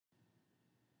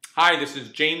Hi, this is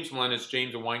James Melendez,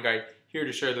 James the Wine Guy, here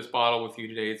to share this bottle with you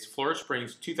today. It's Flora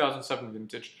Springs 2007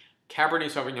 vintage Cabernet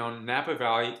Sauvignon, Napa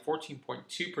Valley,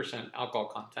 14.2% alcohol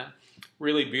content.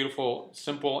 Really beautiful,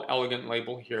 simple, elegant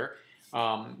label here.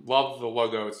 Love the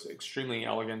logo. It's extremely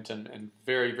elegant and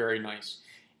very, very nice.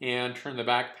 And turn the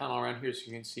back panel around here so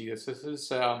you can see this. This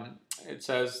is, it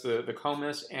says the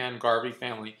Comis and Garvey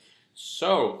family.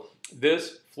 So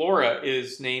this Flora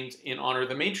is named in honor of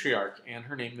the matriarch, and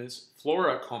her name is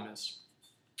Flora Comis.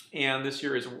 And this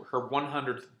year is her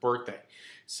 100th birthday.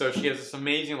 So she has this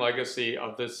amazing legacy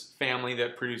of this family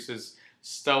that produces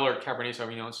stellar Cabernet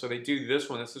Sauvignon. So they do this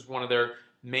one. This is one of their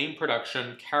main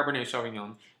production, Cabernet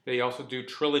Sauvignon. They also do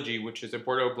Trilogy, which is a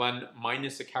Bordeaux blend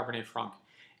minus the Cabernet Franc.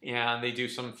 And they do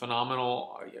some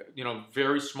phenomenal,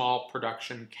 very small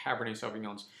production Cabernet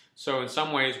Sauvignons. So in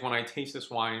some ways, when I taste this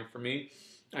wine, for me,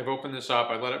 I've opened this up,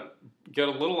 I let it get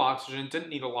a little oxygen, didn't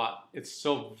need a lot. It's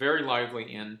still very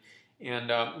lively and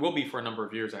will be for a number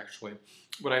of years actually.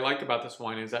 What I like about this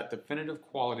wine is that definitive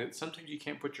quality that sometimes you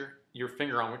can't put your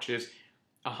finger on, which is,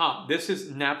 this is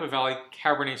Napa Valley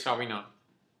Cabernet Sauvignon.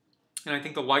 And I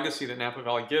think the legacy that Napa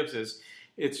Valley gives is,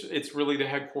 it's really the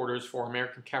headquarters for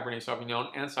American Cabernet Sauvignon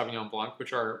and Sauvignon Blanc,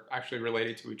 which are actually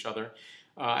related to each other.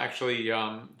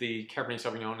 The Cabernet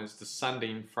Sauvignon is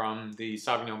descending from the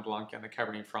Sauvignon Blanc and the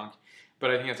Cabernet Franc.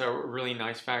 But I think it's a really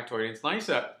nice factoid. It's nice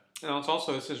that,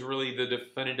 this is really the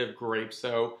definitive grape.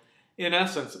 So in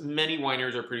essence, many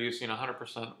wineries are producing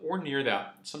 100% or near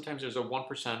that. Sometimes there's a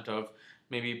 1% of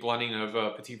maybe blending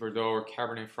of Petit Verdot or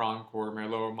Cabernet Franc or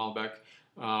Merlot or Malbec,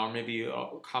 or maybe a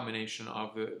combination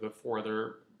of the four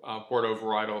other Bordeaux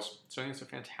varietals. So I think it's a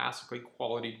fantastically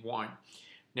quality wine.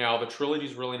 Now, the Trilogy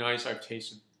is really nice. I've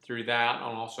tasted through that, and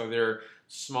also their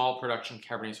small production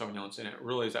Cabernet Sauvignons, and it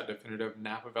really is that definitive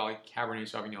Napa Valley Cabernet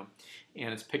Sauvignon.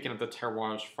 And it's picking up the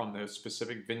terroirs from the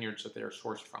specific vineyards that they are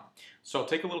sourced from. So I'll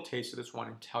take a little taste of this wine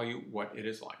and tell you what it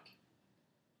is like.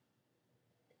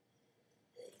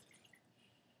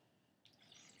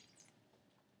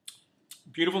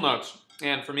 Beautiful notes.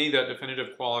 And for me, the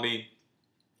definitive quality,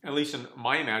 at least in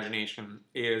my imagination,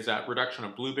 is that reduction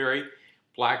of blueberry,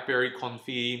 blackberry,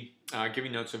 confit,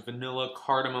 giving notes of vanilla,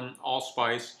 cardamom,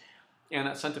 allspice, and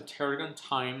that scent of tarragon,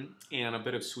 thyme, and a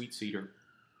bit of sweet cedar.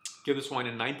 Give this wine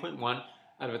a 9.1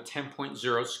 out of a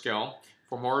 10.0 scale.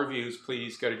 For more reviews,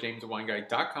 please go to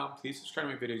jamesthewineguy.com. Please subscribe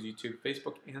to my videos, YouTube,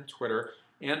 Facebook, and Twitter,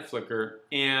 and Flickr.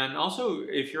 And also,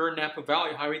 if you're in Napa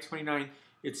Valley, Highway 29,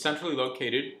 it's centrally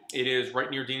located. It is right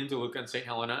near Dean and DeLuca and St.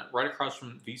 Helena, right across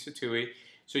from Visa Tui.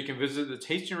 So you can visit the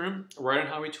tasting room right on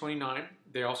Highway 29.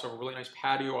 They also have a really nice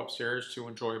patio upstairs to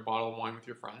enjoy a bottle of wine with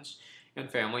your friends and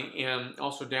family. And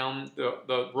also down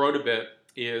the road a bit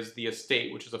is the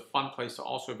estate, which is a fun place to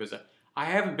also visit. I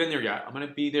haven't been there yet. I'm going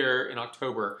to be there in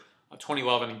October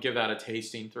 2011 and give that a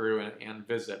tasting through and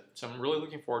visit. So I'm really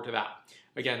looking forward to that.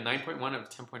 Again, 9.1 of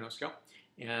 10.0 scale.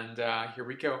 And here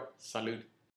we go. Salud.